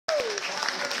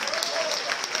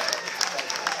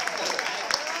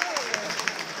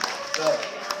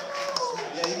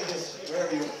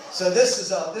So this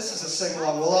is a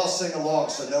sing-along. We'll all sing along,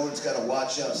 so no one's got to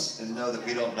watch us and know that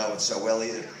we don't know it so well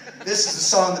either. This is the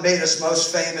song that made us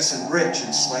most famous and rich in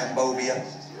Slambovia.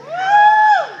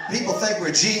 People think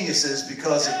we're geniuses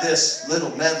because of this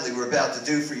little medley we're about to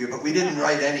do for you, but we didn't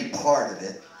write any part of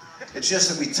it. It's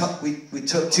just that we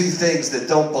took two things that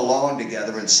don't belong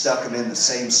together and stuck them in the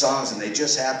same songs, and they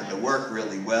just happened to work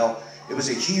really well. It was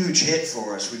a huge hit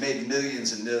for us. We made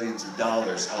millions and millions of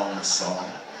dollars on the song.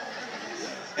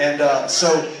 And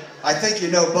so I think you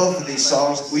know both of these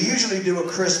songs. We usually do a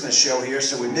Christmas show here,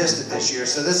 so we missed it this year.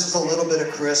 So this is a little bit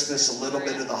of Christmas, a little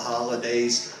bit of the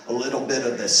holidays, a little bit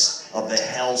of the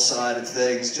hell side of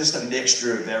things, just a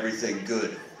mixture of everything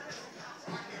good.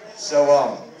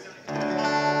 So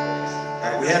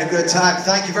we had a good time.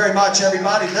 Thank you very much,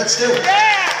 everybody. Let's do it. Yeah!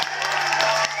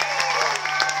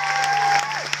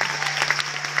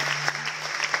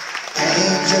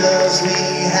 Angels we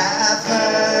have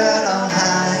heard on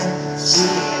high,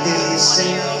 sweetly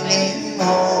singing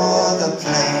o'er the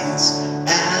plains,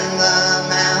 and the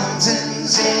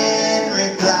mountains in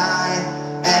reply,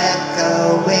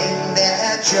 echoing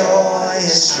their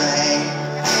joyous strain.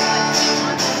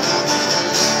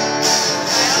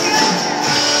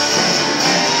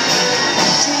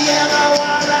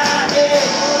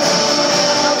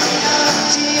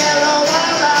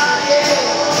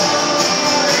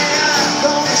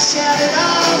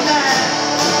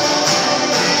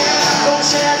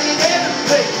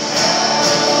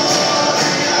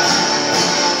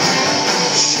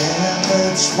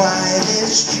 Why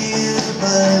this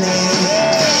jubilee?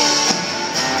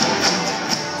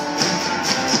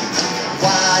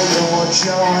 Why your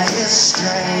joyous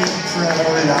strain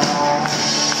prolonged?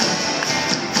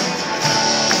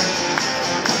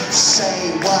 Say,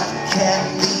 what can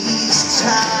these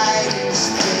tidings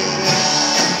be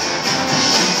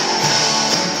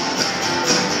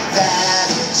that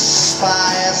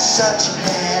inspire such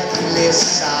heavenly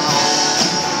song?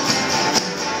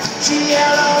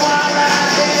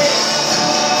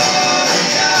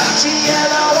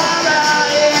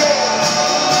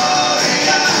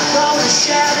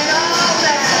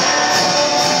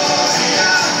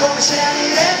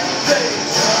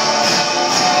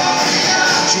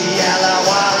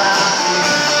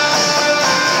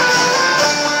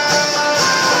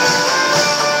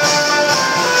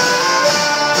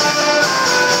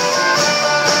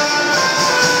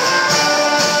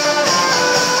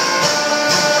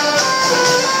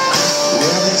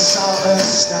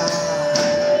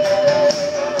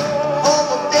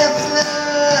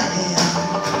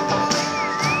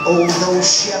 Oh, those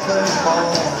shepherd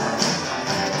boys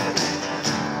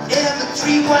and the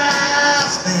three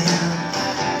wise men,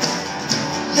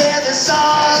 there they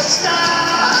saw a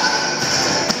star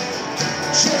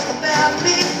just about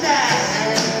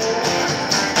midnight.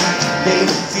 Made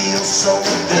them feel so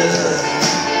good,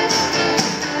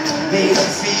 made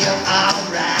them feel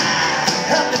alright.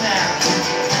 Help me now.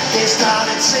 They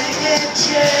started singing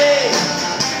J-L-O.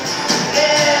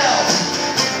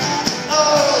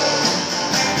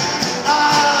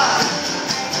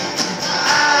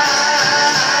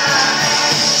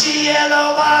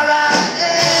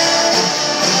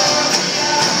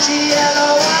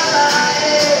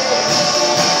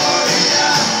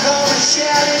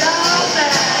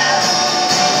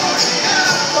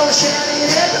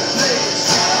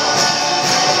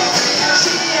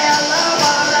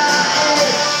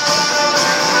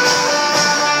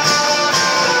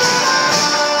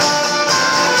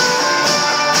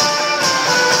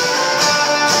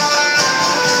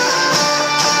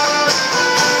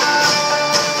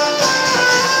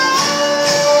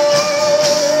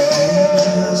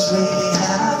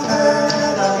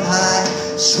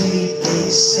 Sweetly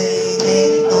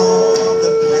singing o'er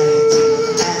the plains,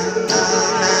 and the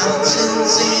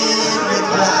mountains in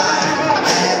reply,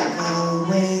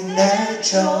 echoing their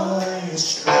joyous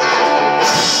strain.